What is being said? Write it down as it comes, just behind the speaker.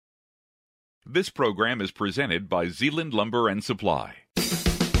This program is presented by Zeeland Lumber and Supply.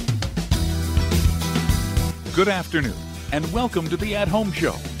 Good afternoon, and welcome to the At Home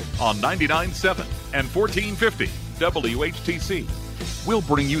Show on 99.7 and 1450 WHTC. We'll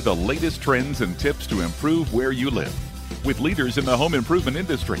bring you the latest trends and tips to improve where you live with leaders in the home improvement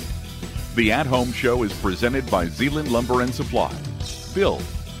industry. The At Home Show is presented by Zeeland Lumber and Supply. Build,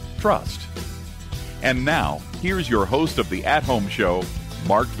 trust. And now, here's your host of the At Home Show,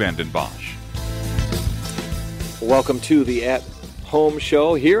 Mark Vandenbosch. Welcome to the At Home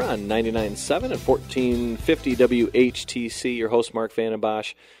Show here on 99.7 and 1450 WHTC. Your host, Mark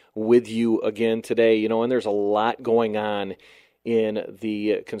Vandenbosch, with you again today. And there's a lot going on in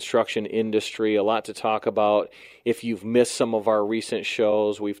the construction industry, a lot to talk about. If you've missed some of our recent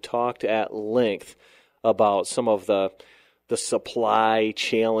shows, we've talked at length about some of the supply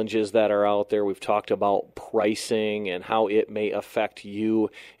challenges that are out there. We've talked about pricing and how it may affect you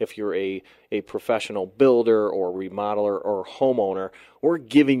if you're a professional builder or remodeler or homeowner. We're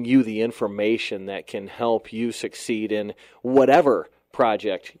giving you the information that can help you succeed in whatever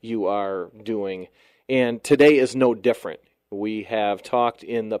project you are doing. And today is no different. We have talked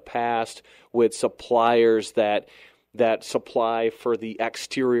in the past with suppliers that supply for the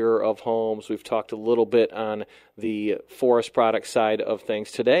exterior of homes. We've talked a little bit on the forest product side of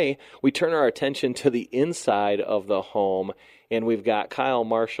things. Today, we turn our attention to the inside of the home, and we've got Kyle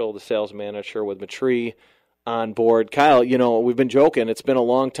Marshall, the sales manager with Metrie, on board. Kyle, we've been joking. It's been a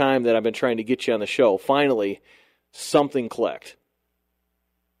long time that I've been trying to get you on the show. Finally, something clicked.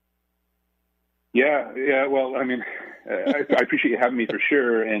 Yeah. Well, I appreciate you having me for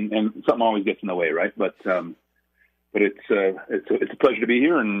sure, and something always gets in the way, right? But it's a pleasure to be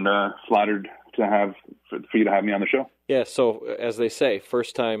here, and flattered for you to have me on the show. Yeah. So as they say,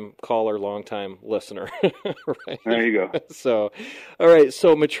 first time caller, long time listener. Right? There you go. So, all right.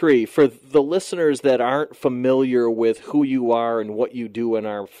 So Metrie, for the listeners that aren't familiar with who you are and what you do in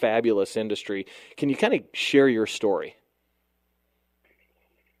our fabulous industry, can you kind of share your story?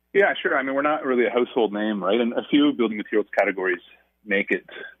 Yeah, sure. We're not really a household name, right? And a few building materials categories make it,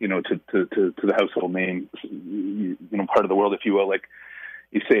 to the household name, part of the world, if you will. Like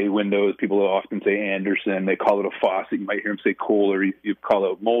you say windows, people often say Anderson. They call it a faucet. You might hear them say Kohler. You call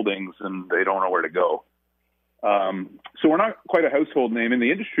it moldings, and they don't know where to go. So we're not quite a household name. In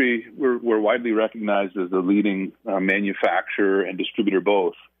the industry, we're widely recognized as the leading manufacturer and distributor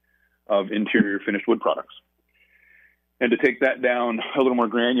both of interior finished wood products. And to take that down a little more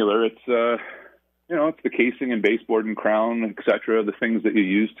granular, it's it's the casing and baseboard and crown, et cetera, the things that you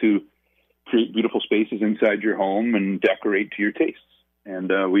use to create beautiful spaces inside your home and decorate to your tastes.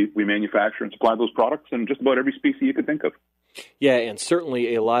 And we manufacture and supply those products in just about every species you could think of. Yeah, and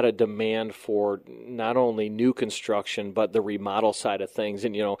certainly a lot of demand for not only new construction, but the remodel side of things.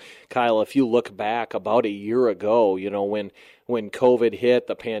 And, Kyle, if you look back about a year ago, when COVID hit,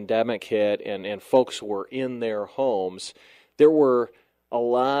 the pandemic hit, and folks were in their homes, there were a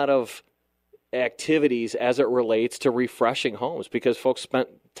lot of activities as it relates to refreshing homes because folks spent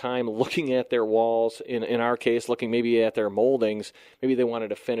time looking at their walls, in our case, looking maybe at their moldings. Maybe they wanted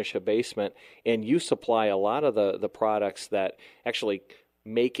to finish a basement, and you supply a lot of the products that actually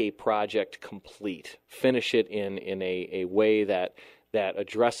make a project complete, finish it in a way that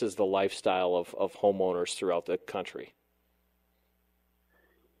addresses the lifestyle of homeowners throughout the country.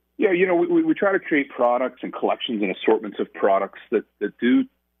 Yeah, we try to create products and collections and assortments of products that do,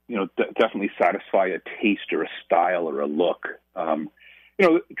 definitely satisfy a taste or a style or a look.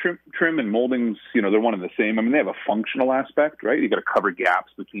 Trim and moldings, they're one and the same. They have a functional aspect, right? You got to cover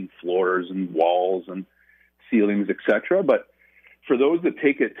gaps between floors and walls and ceilings, etc. But for those that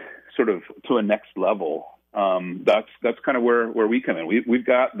take it sort of to a next level, that's kind of where we come in. We've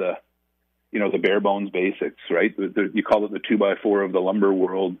got the bare bones basics, right? You call it the 2x4 of the lumber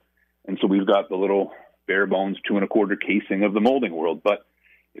world, and so we've got the little bare bones 2 1/4 casing of the molding world. But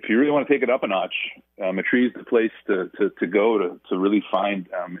if you really want to take it up a notch, Metrie is the place to go to really find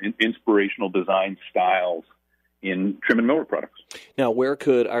inspirational design styles in trim and millwork products. Now, where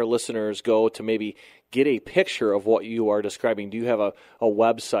could our listeners go to maybe get a picture of what you are describing? Do you have a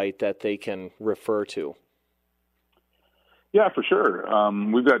website that they can refer to? Yeah, for sure.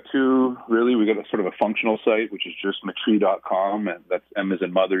 We've got two, really. We've got a sort of a functional site, which is just Metrie.com, and that's M as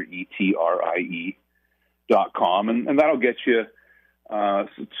in mother, ETRIE.com, and that'll get you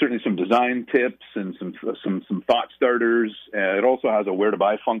certainly some design tips and some thought starters. It also has a where to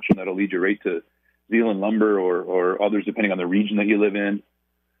buy function that'll lead you right to Zeeland Lumber or others, depending on the region that you live in.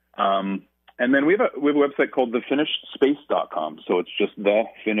 And then we have a website called thefinishedspace.com. So it's just The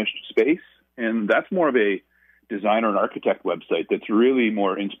Finished Space, and that's more of a designer and architect website that's really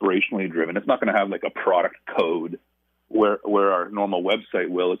more inspirationally driven. It's not going to have like a product code where our normal website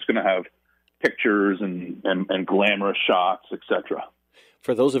will. It's going to have pictures and glamorous shots, etc.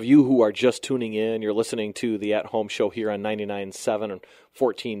 For those of you who are just tuning in, you're listening to the At Home Show here on 99.7 and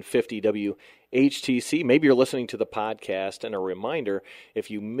 1450 WHTC. Maybe you're listening to the podcast. And a reminder, if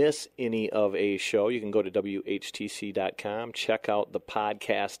you miss any of a show, you can go to WHTC.com, check out the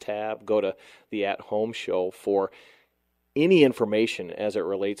podcast tab, go to the At Home Show for any information as it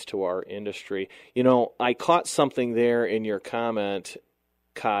relates to our industry. You know, I caught something there in your comment,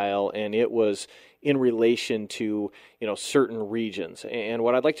 Kyle, and it was in relation to, you know, certain regions. And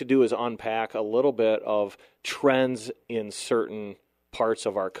what I'd like to do is unpack a little bit of trends in certain parts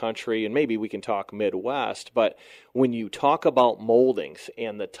of our country, and maybe we can talk Midwest. But when you talk about moldings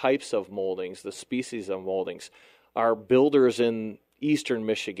and the types of moldings, the species of moldings, are builders in Eastern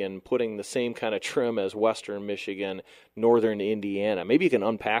Michigan putting the same kind of trim as Western Michigan, Northern Indiana? Maybe you can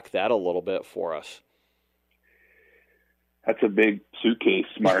unpack that a little bit for us. That's a big suitcase,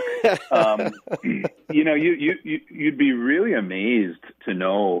 Mark. You know, you'd be really amazed to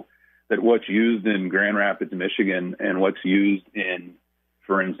know that what's used in Grand Rapids, Michigan, and what's used in,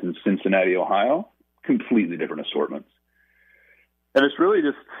 for instance, Cincinnati, Ohio, completely different assortments. And it's really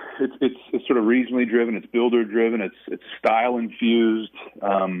just it's sort of regionally driven. It's builder driven. It's style infused.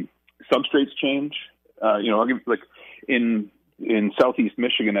 Substrates change. You know, I'll give like in Southeast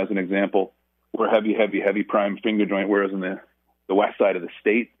Michigan as an example. We're heavy prime finger joint, whereas in the west side of the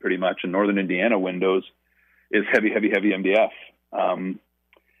state, pretty much in northern Indiana, windows is heavy MDF. And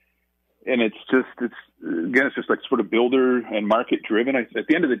it's just like sort of builder and market driven. At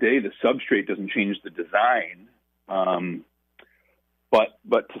the end of the day, the substrate doesn't change the design. But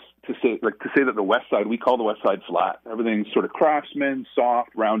to say that the west side, we call the west side flat. Everything's sort of craftsman,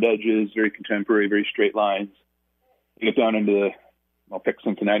 soft, round edges, very contemporary, very straight lines. You get down into I'll pick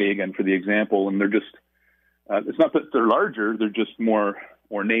Cincinnati again for the example, and they're just, it's not that they're larger, they're just more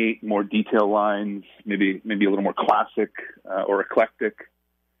ornate, more detail lines, maybe a little more classic or eclectic.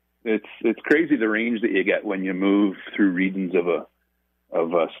 It's crazy the range that you get when you move through regions of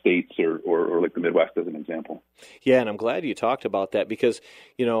states or like the Midwest as an example. Yeah, and I'm glad you talked about that because,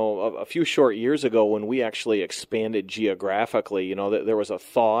 you know, a few short years ago when we actually expanded geographically, you know, there was a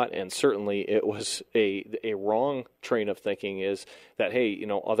thought, and certainly it was a wrong train of thinking, is that, hey, you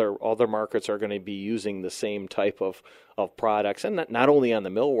know, other markets are going to be using the same type of products, and not only on the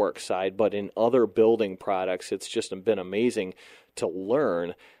millwork side, but in other building products. It's just been amazing to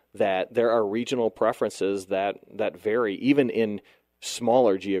learn that there are regional preferences that vary, even in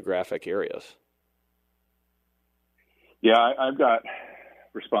smaller geographic areas. Yeah, I've got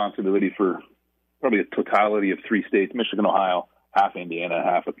responsibility for probably a totality of 3 states: Michigan, Ohio, half Indiana,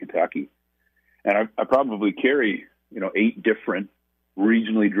 half of Kentucky, and I probably carry 8 different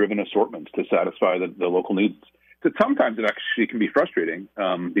regionally driven assortments to satisfy the local needs. So sometimes it actually can be frustrating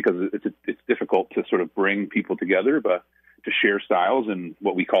because it's difficult to sort of bring people together, but to share styles in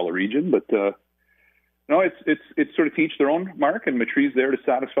what we call a region. But no, it's sort of to each their own, Mark, and Metrie's there to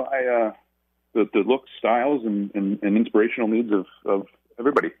satisfy the looks, styles, and inspirational needs of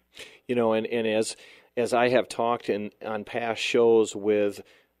everybody. You know, and as I have talked on past shows with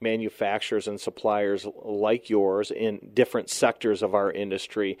manufacturers and suppliers like yours in different sectors of our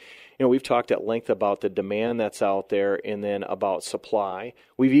industry, you know, we've talked at length about the demand that's out there and then about supply.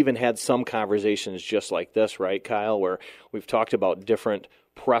 We've even had some conversations just like this, right, Kyle, where we've talked about different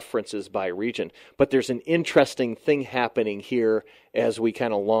preferences by region. But there's an interesting thing happening here as we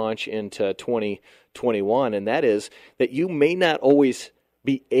kind of launch into 2021, and that is that you may not always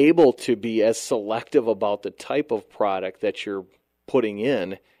be able to be as selective about the type of product that you're putting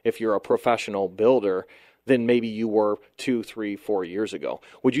in if you're a professional builder than maybe you were 2, 3, 4 years ago.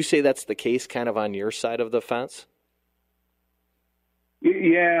 Would you say that's the case kind of on your side of the fence?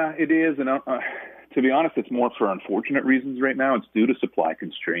 Yeah, it is. And to be honest, it's more for unfortunate reasons right now. It's due to supply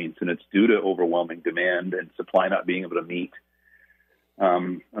constraints, and it's due to overwhelming demand and supply not being able to meet.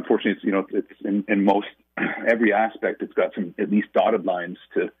 Unfortunately, it's in most every aspect, it's got some at least dotted lines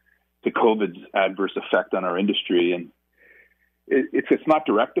to COVID's adverse effect on our industry. And it's not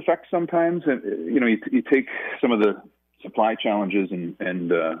direct effects sometimes. And, you take some of the supply challenges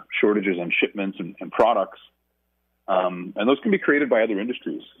and shortages on shipments and products, and those can be created by other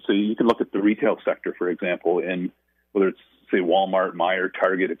industries. So you can look at the retail sector, for example, in whether it's, say, Walmart, Meijer,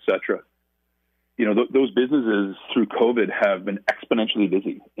 Target, et cetera. Those businesses through COVID have been exponentially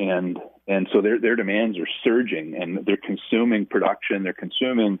busy, and so their demands are surging, and they're consuming production, they're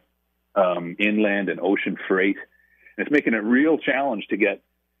consuming inland and ocean freight. And it's making it a real challenge to get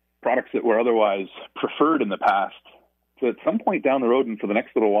products that were otherwise preferred in the past, so at some point down the road and for the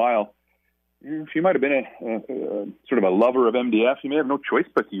next little while, if you might have been a sort of a lover of MDF, you may have no choice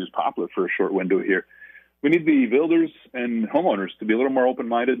but to use poplar for a short window here. We need the builders and homeowners to be a little more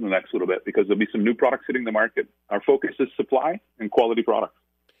open-minded in the next little bit, because there'll be some new products hitting the market. Our focus is supply and quality products.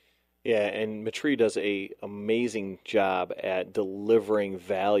 Yeah, and Metrie does an amazing job at delivering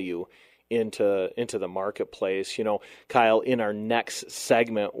value into the marketplace. You know, Kyle, in our next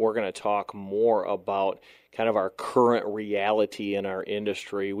segment, we're going to talk more about kind of our current reality in our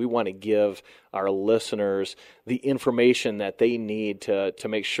industry. We want to give our listeners the information that they need to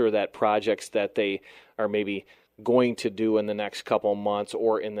make sure that projects that they are maybe going to do in the next couple of months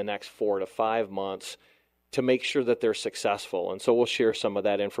or in the next 4 to 5 months, to make sure that they're successful. And so we'll share some of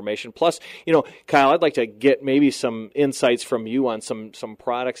that information. Plus, you know, Kyle, I'd like to get maybe some insights from you on some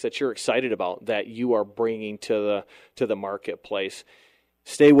products that you're excited about that you are bringing to the marketplace.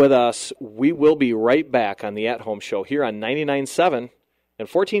 Stay with us. We will be right back on the At Home Show here on 99.7 and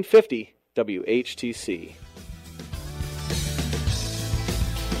 1450 WHTC.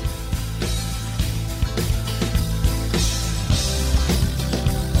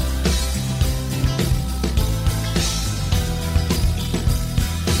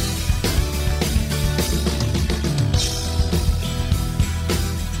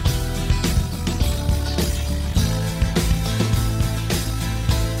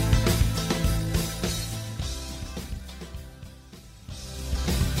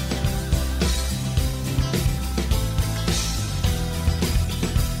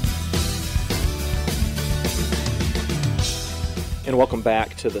 And welcome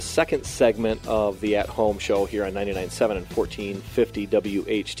back to the second segment of the At Home Show here on 99.7 and 1450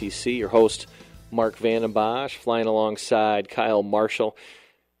 WHTC. Your host, Mark Vandenbosch, flying alongside Kyle Marshall.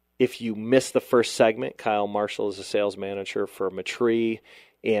 If you missed the first segment, Kyle Marshall is a sales manager for Metrie,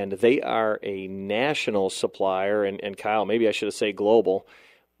 and they are a national supplier, and Kyle, maybe I should have said global,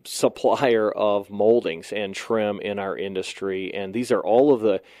 supplier of moldings and trim in our industry. And these are all of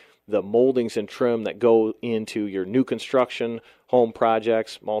the moldings and trim that go into your new construction, home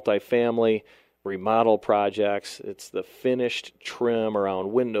projects, multifamily, remodel projects. It's the finished trim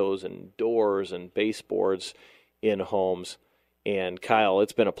around windows and doors and baseboards in homes. And Kyle,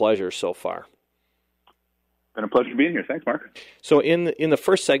 it's been a pleasure so far. Been a pleasure being here. Thanks, Mark. So in the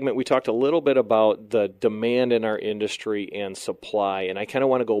first segment, we talked a little bit about the demand in our industry and supply, and I kind of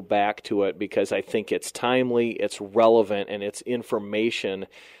want to go back to it because I think it's timely, it's relevant, and it's information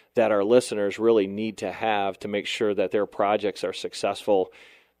that our listeners really need to have to make sure that their projects are successful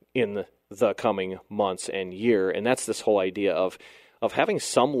in the coming months and year. And that's this whole idea of having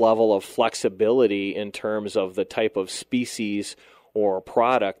some level of flexibility in terms of the type of species or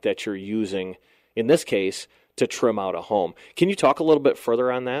product that you're using, in this case, to trim out a home. Can you talk a little bit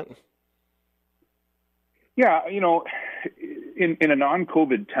further on that? Yeah, you know, in a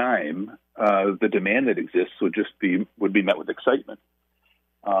non-COVID time, the demand that exists would be met with excitement.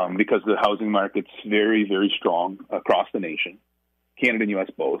 Because the housing market's very, very strong across the nation, Canada and U.S.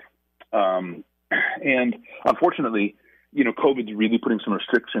 both. And unfortunately, you know, COVID's really putting some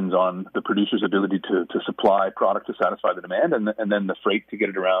restrictions on the producer's ability to supply product to satisfy the demand and then the freight to get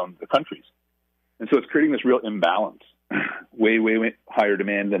it around the countries. And so it's creating this real imbalance, way higher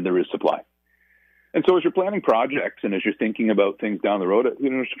demand than there is supply. And so as you're planning projects and as you're thinking about things down the road, you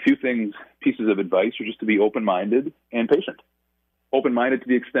know, there's a few pieces of advice are just to be open-minded and patient. Open-minded to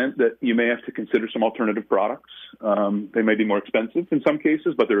the extent that you may have to consider some alternative products. They may be more expensive in some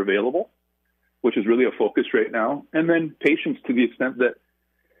cases, but they're available, which is really a focus right now. And then patience to the extent that,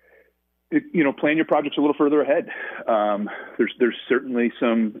 you know, plan your projects a little further ahead. There's certainly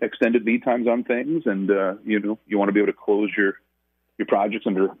some extended lead times on things, and you know, you want to be able to close your projects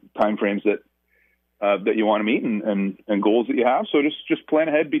under timeframes that you want to meet and goals that you have. So just plan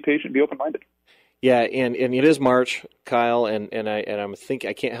ahead, be patient, be open-minded. Yeah, and it is March, Kyle, and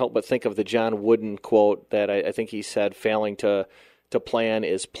I can't help but think of the John Wooden quote that I think he said, "Failing to plan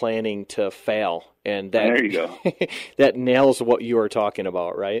is planning to fail," and that there you go. That nails what you are talking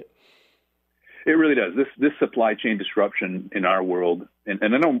about, right? It really does. This supply chain disruption in our world, and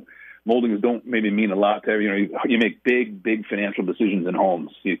I know moldings don't maybe mean a lot to everyone. You know, you make big financial decisions in homes,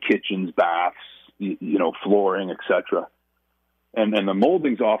 kitchens, baths, flooring, etc. And the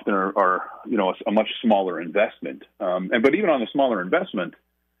moldings often are you know, a much smaller investment. But even on a smaller investment,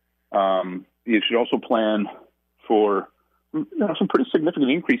 you should also plan for some pretty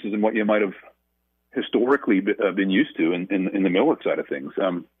significant increases in what you might have historically been used to in the millwork side of things.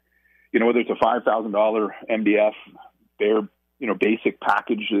 Whether it's a $5,000 MDF bare basic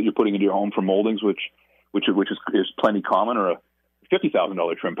package that you're putting into your home for moldings, which is plenty common, or a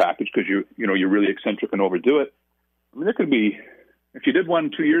 $50,000 trim package because you're really eccentric and overdo it. I mean, it could be, if you did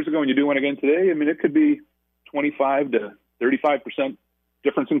one 2 years ago and you do one again today, I mean, it could be 25 to 35%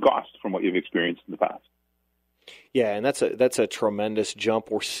 difference in cost from what you've experienced in the past. Yeah, and that's a tremendous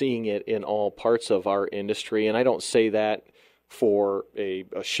jump. We're seeing it in all parts of our industry, and I don't say that for a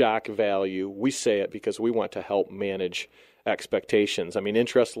shock value. We say it because we want to help manage expectations. I mean,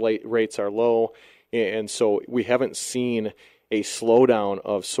 interest rates are low, and so we haven't seen a slowdown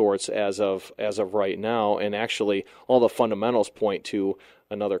of sorts as of right now, and actually all the fundamentals point to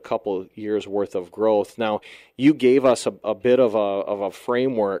another couple years worth of growth. Now, you gave us a bit of a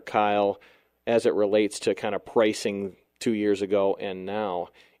framework, Kyle, as it relates to kind of pricing 2 years ago and now.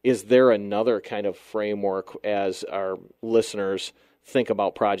 Is there another kind of framework as our listeners think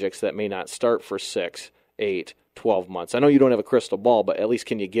about projects that may not start for 6, 8, 12 months? I know you don't have a crystal ball, but at least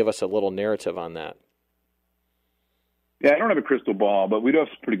can you give us a little narrative on that? Yeah, I don't have a crystal ball, but we do have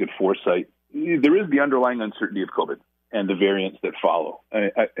some pretty good foresight. There is the underlying uncertainty of COVID and the variants that follow.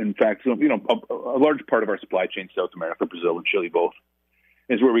 In fact, a large part of our supply chain, South America, Brazil, and Chile both,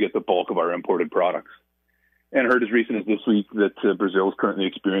 is where we get the bulk of our imported products. And I heard as recent as this week that Brazil is currently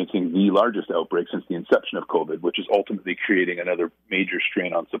experiencing the largest outbreak since the inception of COVID, which is ultimately creating another major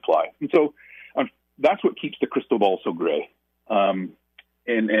strain on supply. And so that's what keeps the crystal ball so gray, and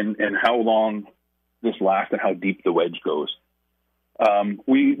how long this lasts and how deep the wedge goes.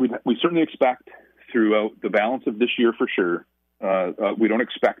 We certainly expect throughout the balance of this year for sure. We don't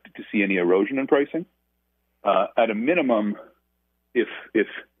expect to see any erosion in pricing. At a minimum, if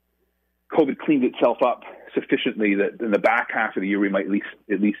COVID cleans itself up sufficiently that in the back half of the year we might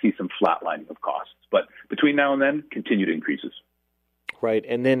at least see some flatlining of costs. But between now and then, continued increases. Right.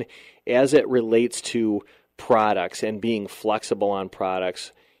 And then as it relates to products and being flexible on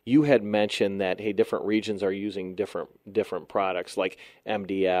products, you had mentioned that, hey, different regions are using different products like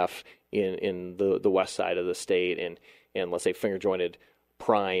MDF in the west side of the state and let's say finger jointed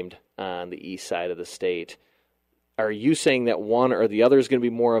primed on the east side of the state. Are you saying that one or the other is going to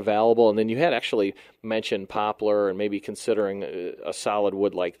be more available? And then you had actually mentioned poplar and maybe considering a solid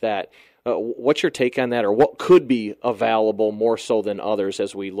wood like that. What's your take on that, or what could be available more so than others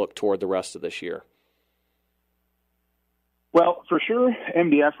as we look toward the rest of this year? Well, for sure,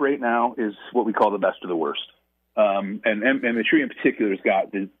 MDF right now is what we call the best of the worst. And Metrie in particular has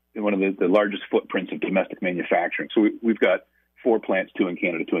got one of the largest footprints of domestic manufacturing. So we've got 4 plants, 2 in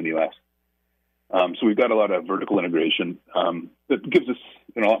Canada, 2 in the U.S. So we've got a lot of vertical integration that gives us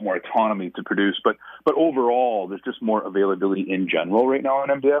a lot more autonomy to produce. But overall, there's just more availability in general right now on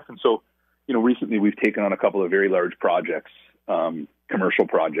MDF. And so, recently we've taken on a couple of very large projects, commercial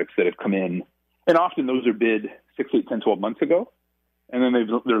projects that have come in. And often those are bid 6, 8, 10, 12 months ago. And then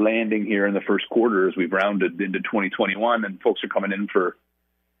they're landing here in the first quarter as we've rounded into 2021. And folks are coming in for,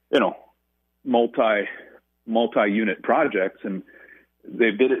 multi-unit projects. And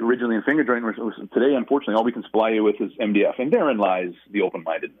they bid it originally in finger joint. Today, unfortunately, all we can supply you with is MDF, and therein lies the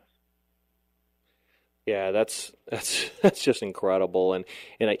open-mindedness. Yeah, that's just incredible, and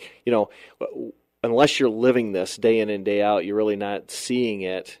unless you're living this day in and day out, you're really not seeing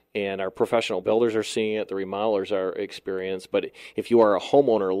it. And our professional builders are seeing it, the remodelers are experienced. But if you are a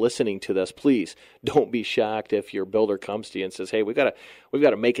homeowner listening to this, please don't be shocked if your builder comes to you and says, "Hey, we've got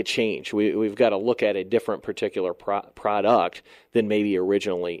to make a change. We've got to look at a different particular product than maybe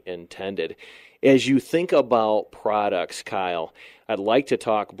originally intended." As you think about products, Kyle, I'd like to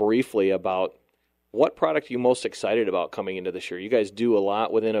talk briefly about what product are you most excited about coming into this year? You guys do a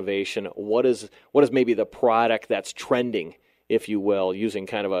lot with innovation. What is maybe the product that's trending, if you will, using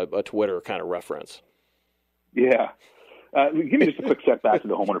kind of a Twitter kind of reference? Yeah. Give me just a quick step back to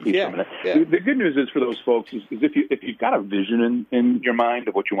the homeowner piece for a minute. Yeah. The good news is for those folks is if you've got a vision in your mind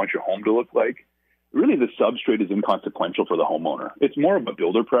of what you want your home to look like, really the substrate is inconsequential for the homeowner. It's more of a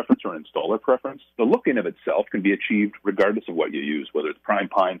builder preference or an installer preference. The look in of itself can be achieved regardless of what you use, whether it's prime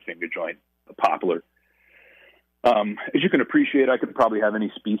pine, finger joint, poplar. As you can appreciate, I could probably have any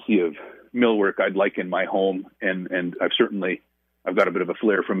species of millwork I'd like in my home, and I've got a bit of a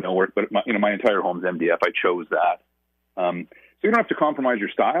flair for millwork, but my entire home's MDF. I chose that. So you don't have to compromise your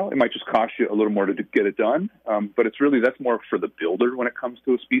style. It might just cost you a little more to get it done, but that's more for the builder when it comes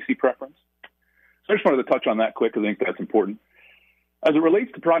to a species preference. So I just wanted to touch on that quick. I think that's important. As it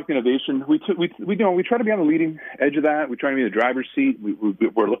relates to product innovation, we try to be on the leading edge of that. We try to be in the driver's seat.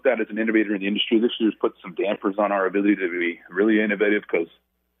 We're looked at as an innovator in the industry. This year's put some dampers on our ability to be really innovative because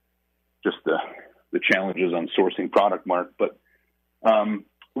just the challenges on sourcing product, Mark. But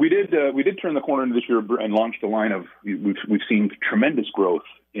we did turn the corner into this year and launched a line of. We've seen tremendous growth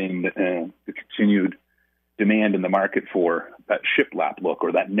in the continued demand in the market for that shiplap look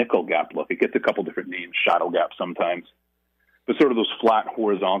or that nickel gap look. It gets a couple different names, shadow gap sometimes, but sort of those flat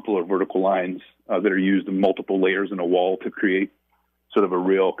horizontal or vertical lines that are used in multiple layers in a wall to create sort of a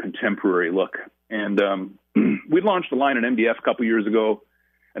real contemporary look. And we launched a line in MDF a couple years ago,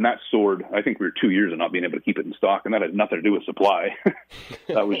 and that soared. I think we were 2 years of not being able to keep it in stock, and that had nothing to do with supply.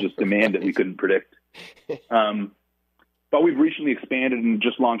 That was just demand that we couldn't predict. But we've recently expanded and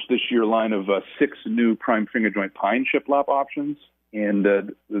just launched this year a line of 6 new prime finger joint pine shiplap options. And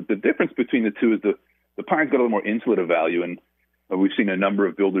the difference between the two is the pine's got a little more insulative value, and we've seen a number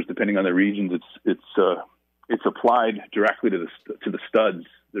of builders, depending on their regions, it's applied directly to the studs.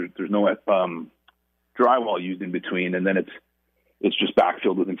 There's no drywall used in between, and then it's just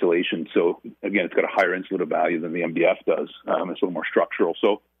backfilled with insulation. So again, it's got a higher insulative value than the MDF does. It's a little more structural.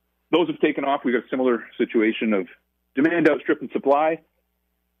 So those have taken off. We've got a similar situation of demand outstripping supply.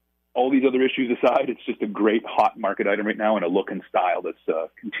 All these other issues aside, it's just a great hot market item right now and a look and style that's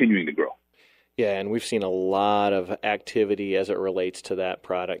continuing to grow. Yeah, and we've seen a lot of activity as it relates to that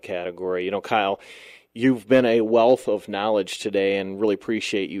product category. You know, Kyle, you've been a wealth of knowledge today, and really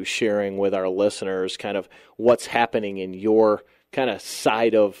appreciate you sharing with our listeners kind of what's happening in your kind of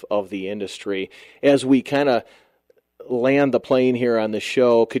side of the industry. As we kind of land the plane here on the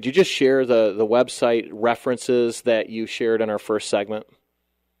show, could you just share the website references that you shared in our first segment?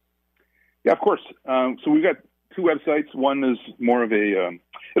 Yeah, of course. So we've got 2 websites. One is more of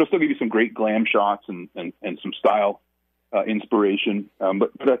it'll still give you some great glam shots and some style inspiration,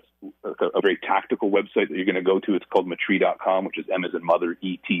 but that's a very tactical website that you're going to go to. It's called Metrie.com, which is M as in mother,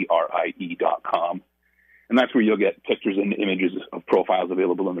 ETRIE.com. And that's where you'll get pictures and images of profiles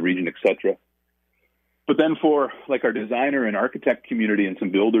available in the region, etc. But then for like our designer and architect community and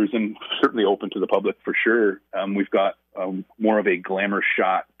some builders, and certainly open to the public for sure, we've got more of a glamour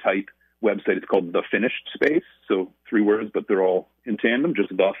shot type website. It's called The Finished Space. So 3 words, but they're all in tandem, just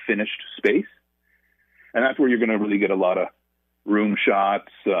The Finished Space. And that's where you're going to really get a lot of room shots,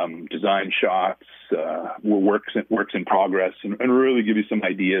 design shots, works in progress, and really give you some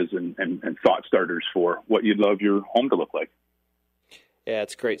ideas and thought starters for what you'd love your home to look like. Yeah,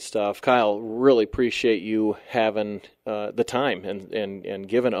 it's great stuff. Kyle, really appreciate you having the time and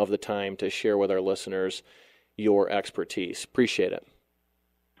given of the time to share with our listeners your expertise. Appreciate it.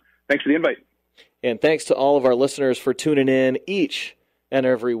 Thanks for the invite. And thanks to all of our listeners for tuning in each and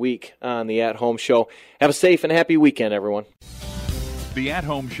every week on the At Home Show. Have a safe and happy weekend, everyone. The At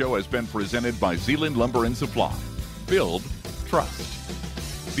Home Show has been presented by Zeeland Lumber and Supply. Build,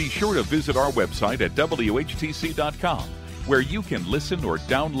 trust. Be sure to visit our website at WHTC.com, where you can listen or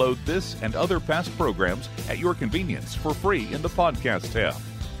download this and other past programs at your convenience for free in the podcast tab.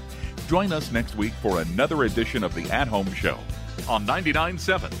 Join us next week for another edition of the At Home Show on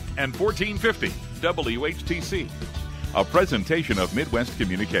 99.7 and 1450 WHTC, a presentation of Midwest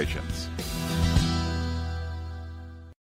Communications.